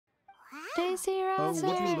JC Oh, Rouser.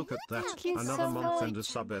 would you look at that? Thank you Another so month much and a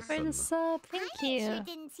for the Subathon. sub. Thank you.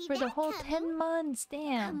 For the whole 10 months.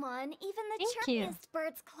 Damn. Come on, even the Thank you. chirpiest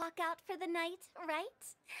birds clock out for the night,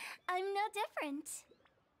 right? I'm no different.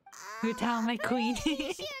 You're down, my queen. Sure,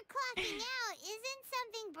 clocking out isn't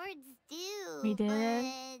something birds do. We did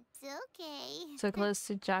it. But okay. So close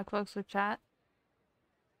to Jackbox with chat.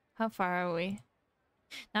 How far are we?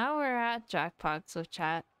 Now we're at Jackbox with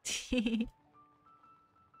chat.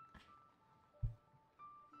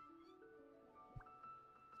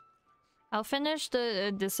 I'll finish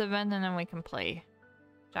this event and then we can play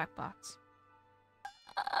Jackbox.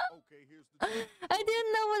 I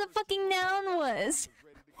didn't know what a fucking noun was.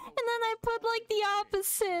 And then I put like the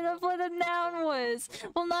opposite of what a noun was.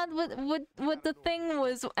 Well, not what the thing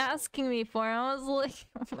was asking me for. I was like,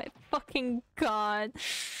 oh my fucking god.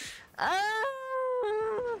 All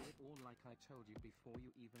like I told you before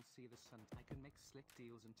you even see the sun. I can make slick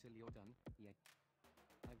deals until you're done. Yeah.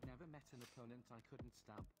 I've never met an opponent I couldn't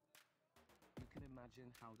stab. You can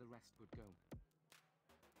imagine how the rest would go.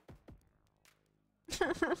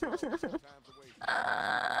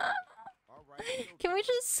 Can we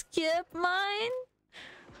just skip mine?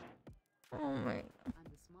 Oh my. I'm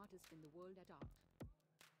the smartest in the world at art.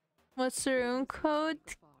 What's the room code?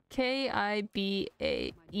 KIBAE.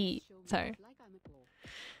 Sorry.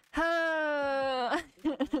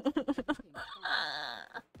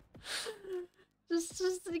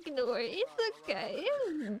 just ignore it. It's okay.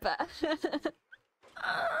 It's bad.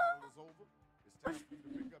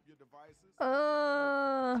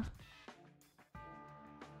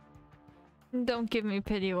 Don't give me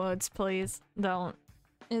pity words, please. Don't.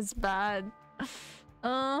 It's bad.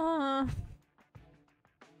 Your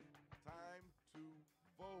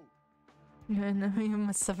enemy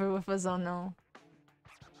must suffer with us, oh no.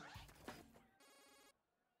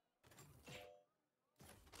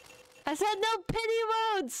 I said no pity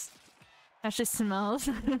votes! Actually smells.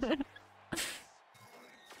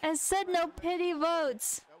 I said no pity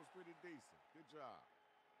votes!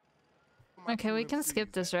 Okay, we can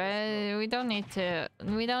skip this, right? We don't need to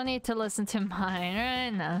listen to mine right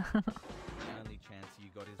now. The only chance you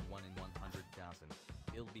got is 1 in 100,000.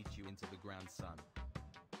 He'll beat you into the ground, son.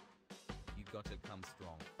 You gotta come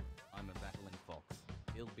strong. I'm a battling fox.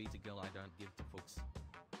 He'll beat a girl I don't give to fucks.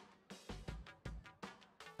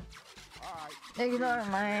 Ignore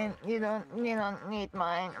mine. You don't need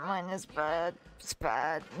mine. Mine is bad. It's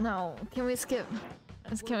bad. No. Can we skip?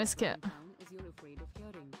 Can we skip? You're afraid of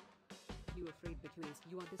hearing. You're afraid because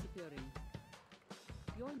you are disappearing.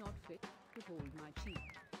 You're not fit to hold my cheek.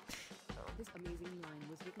 This amazing line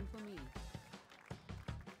was written for me.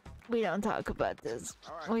 We don't talk about this.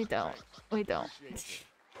 We don't. We don't.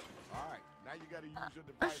 Alright, now you gotta use your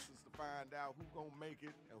devices to find out who gonna make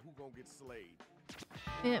it and who gonna get slayed.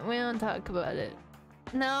 We don't talk about it.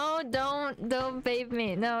 No, don't babe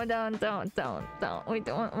me. No, don't. We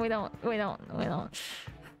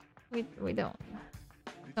don't.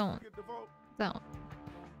 Don't.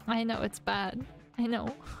 I know it's bad. I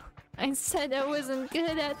know. I said I wasn't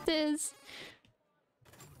good at this.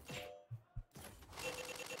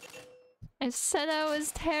 I said I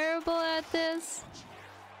was terrible at this.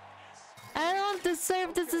 I don't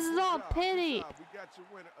deserve this. This is all pity.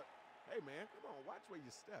 Hey man, come on, watch where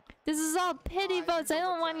you step. This is all pity votes. I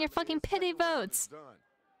don't want your fucking pity votes.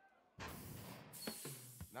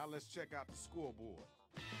 Now let's check out the scoreboard.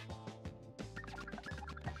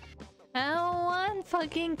 I don't want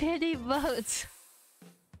fucking pity votes.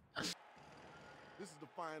 This is the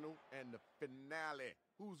final and the finale.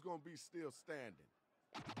 Who's gonna be still standing?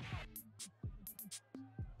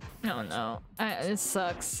 Oh no, it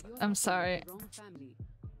sucks. I'm sorry.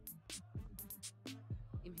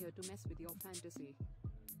 I'm here to mess with your fantasy.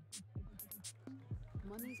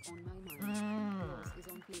 Money's on my mind. Yours is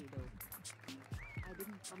on play though. I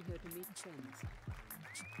didn't come here to make friends.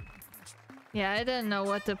 Yeah, I didn't know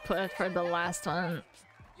what to put for the last one.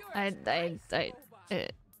 I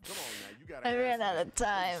ran out of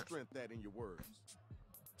time.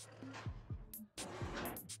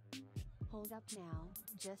 Hold up now.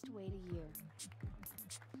 Just wait a year.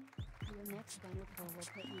 Your next gunner pull will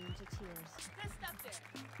put you into tears.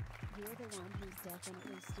 You're the one who's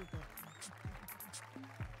definitely stupid.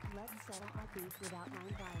 Let's settle our beef without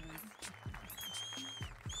mind violence.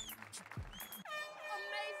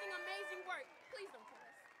 Amazing work. Please don't kill us.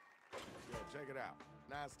 Yeah, check it out.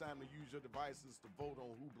 Now it's time to use your devices to vote on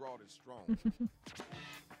who brought it strong.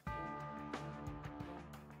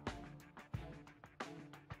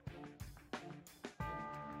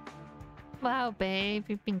 Wow, babe,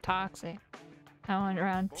 you've been toxic. I went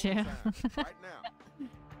around too. Right now.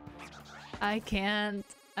 I can't.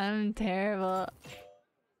 I'm terrible.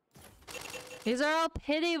 These are all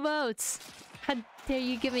pity votes. How dare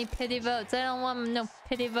you give me pity votes? I don't want no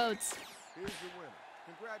pity votes. Here's your winner.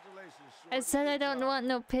 Congratulations, I Shorty. said I Good don't job. want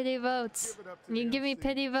no pity votes. Give it up to You the give me MC.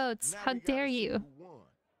 pity votes. Now How we gotta dare see you? who won.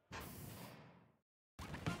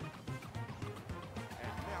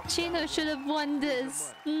 And now we Chino gotta should have won Here's your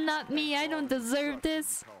this. money. Not me. Thanks I for all don't the deserve construction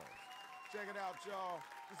this. you caused. Check it out, y'all.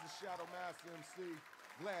 This is Shadow Master MC.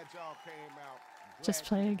 Glad y'all came out. Glad Just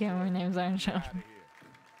play you a game where enjoyed it. names aren't Get shown. outta here.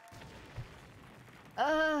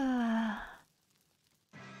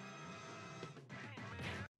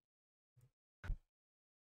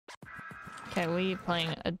 Okay, we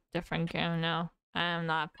playing a different game now. I am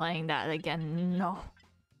not playing that again. No.